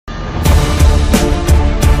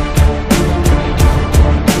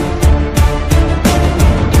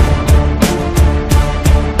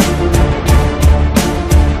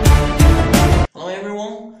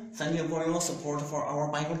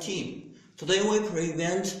team. Today we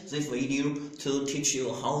present this video to teach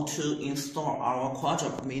you how to install our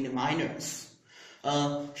Quadruple mini miners.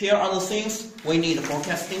 Here are the things we need for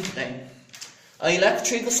testing today.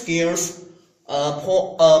 Electric scales,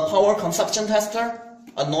 power consumption tester,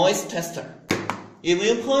 a noise tester. If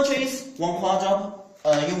you purchase one Quadruple,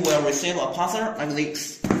 you will receive a parcel like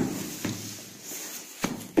this.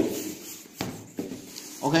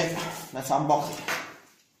 Okay, let's unbox it.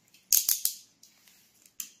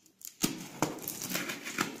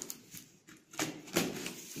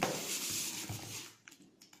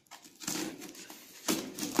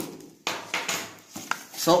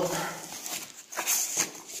 So,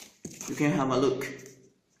 you can have a look.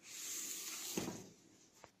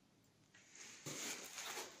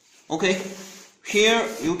 Okay, here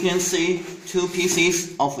you can see two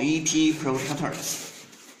pieces of EP protectors.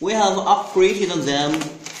 We have upgraded them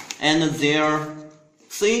and they're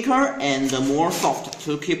thicker and more soft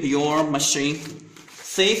to keep your machine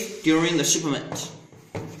safe during the shipment.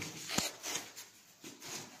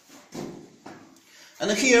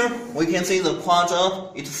 And here we can see the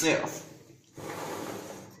Quadruple itself.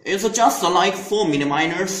 It's just like 4 mini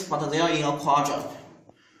miners, but they are in a Quadruple.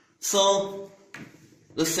 So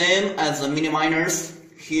the same as the mini miners,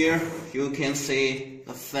 here you can see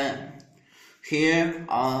the fan. Here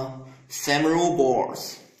are several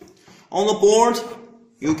boards. On the board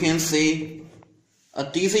you can see a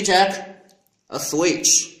DC jack, a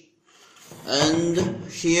switch, and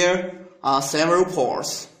here are several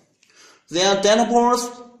ports. There are data ports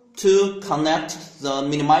to connect the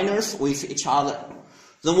mini miners with each other.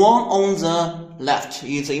 The one on the left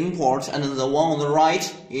is in port and the one on the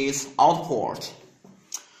right is out port.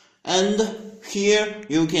 And here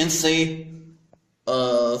you can see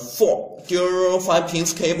 4 dual 5-pin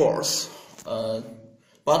cables,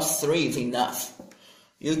 but 3 is enough.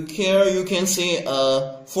 Here you can see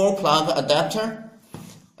a 4-plug adapter,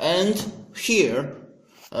 and here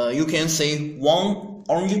you can see one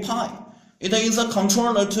orange pie. It is a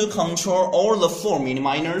controller to control all the 4 mini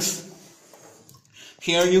miners.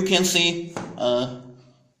 Here you can see the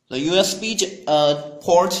USB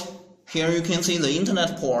port. Here you can see the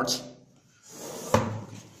internet port.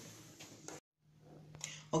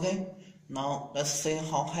 Okay, now let's see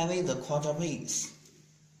how heavy the Quadruple is.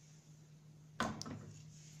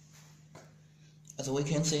 As we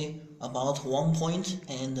can see, about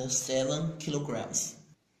 1.7 kilograms.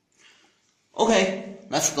 Okay,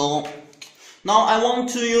 let's go. Now I want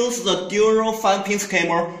to use the dual 5-pin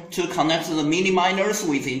cable to connect the mini miners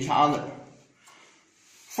with each other.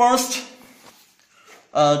 First,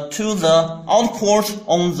 to the out port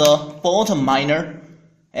on the bottom miner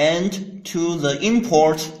and to the in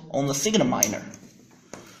port on the signal miner.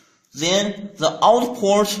 Then the out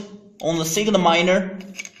port on the signal miner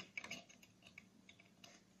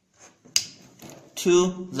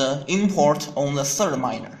to the in port on the third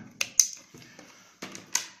miner.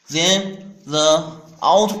 Then the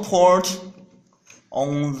out port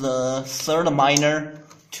on the third miner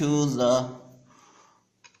to the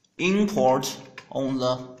in port on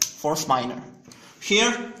the fourth miner.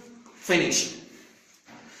 Here, finished.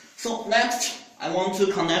 So next, I want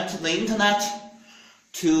to connect the internet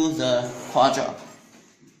to the Quadruple.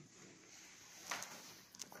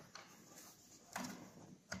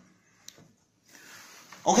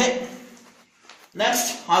 Okay.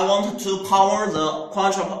 Next, I want to power the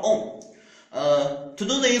Quadruple on. To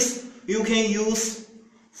do this, you can use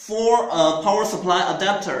 4 power supply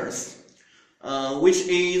adapters, which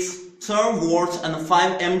is 12 volts and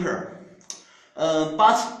 5 ampere.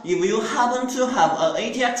 But if you happen to have an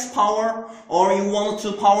ATX power or you want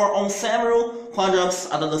to power on several Quadruples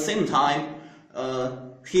at the same time,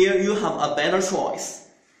 here you have a better choice.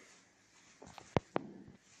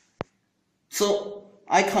 So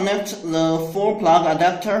I connect the 4-plug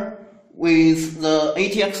adapter with the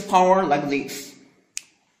ATX power like this.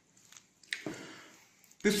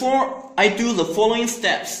 Before I do the following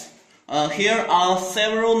steps, here are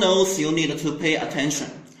several notes you need to pay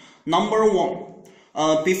attention. Number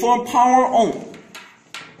 1, before power on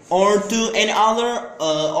or do any other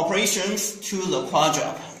operations to the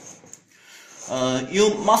Quadruple,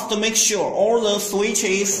 you must make sure all the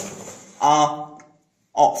switches are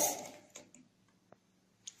off.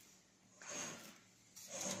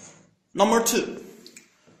 Number 2,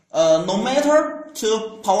 no matter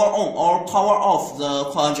to power on or power off the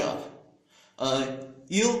Quadruple,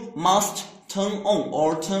 you must turn on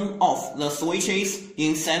or turn off the switches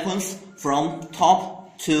in sequence from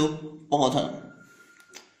top to bottom.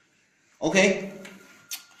 Okay,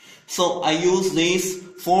 so I use this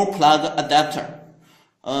 4-plug adapter.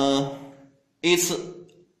 It's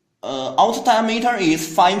outer diameter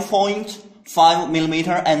is 5.5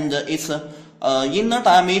 millimeter and its inner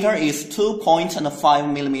diameter is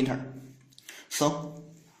 2.5 millimeter. So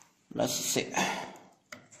let's see.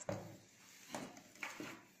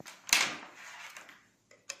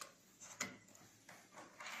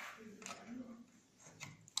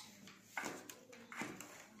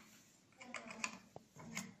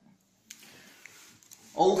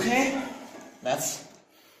 Okay, let's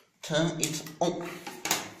turn it on.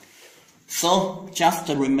 So just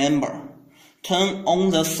remember, turn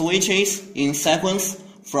on the switches in sequence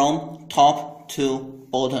from top to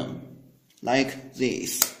bottom, like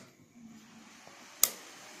this.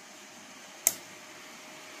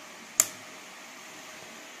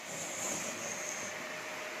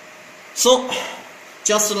 So,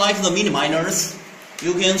 just like the mini miners,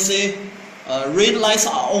 you can see red lights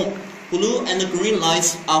are on, blue and green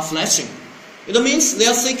lights are flashing. It means they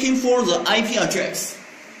are seeking for the IP address.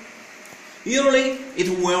 Usually, it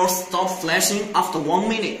will stop flashing after 1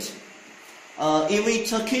 minute. If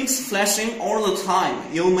it keeps flashing all the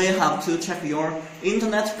time, you may have to check your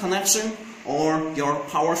internet connection or your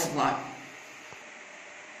power supply.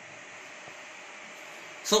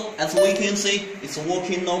 So, as we can see, it's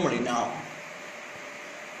working normally now.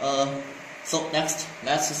 So next,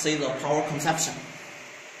 let's see the power consumption.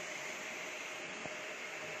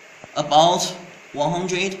 About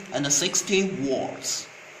 160 watts.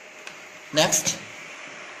 Next,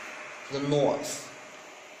 the noise.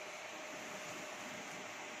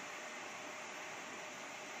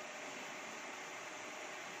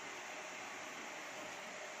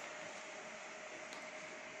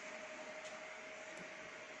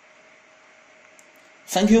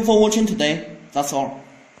 Thank you for watching today. That's all.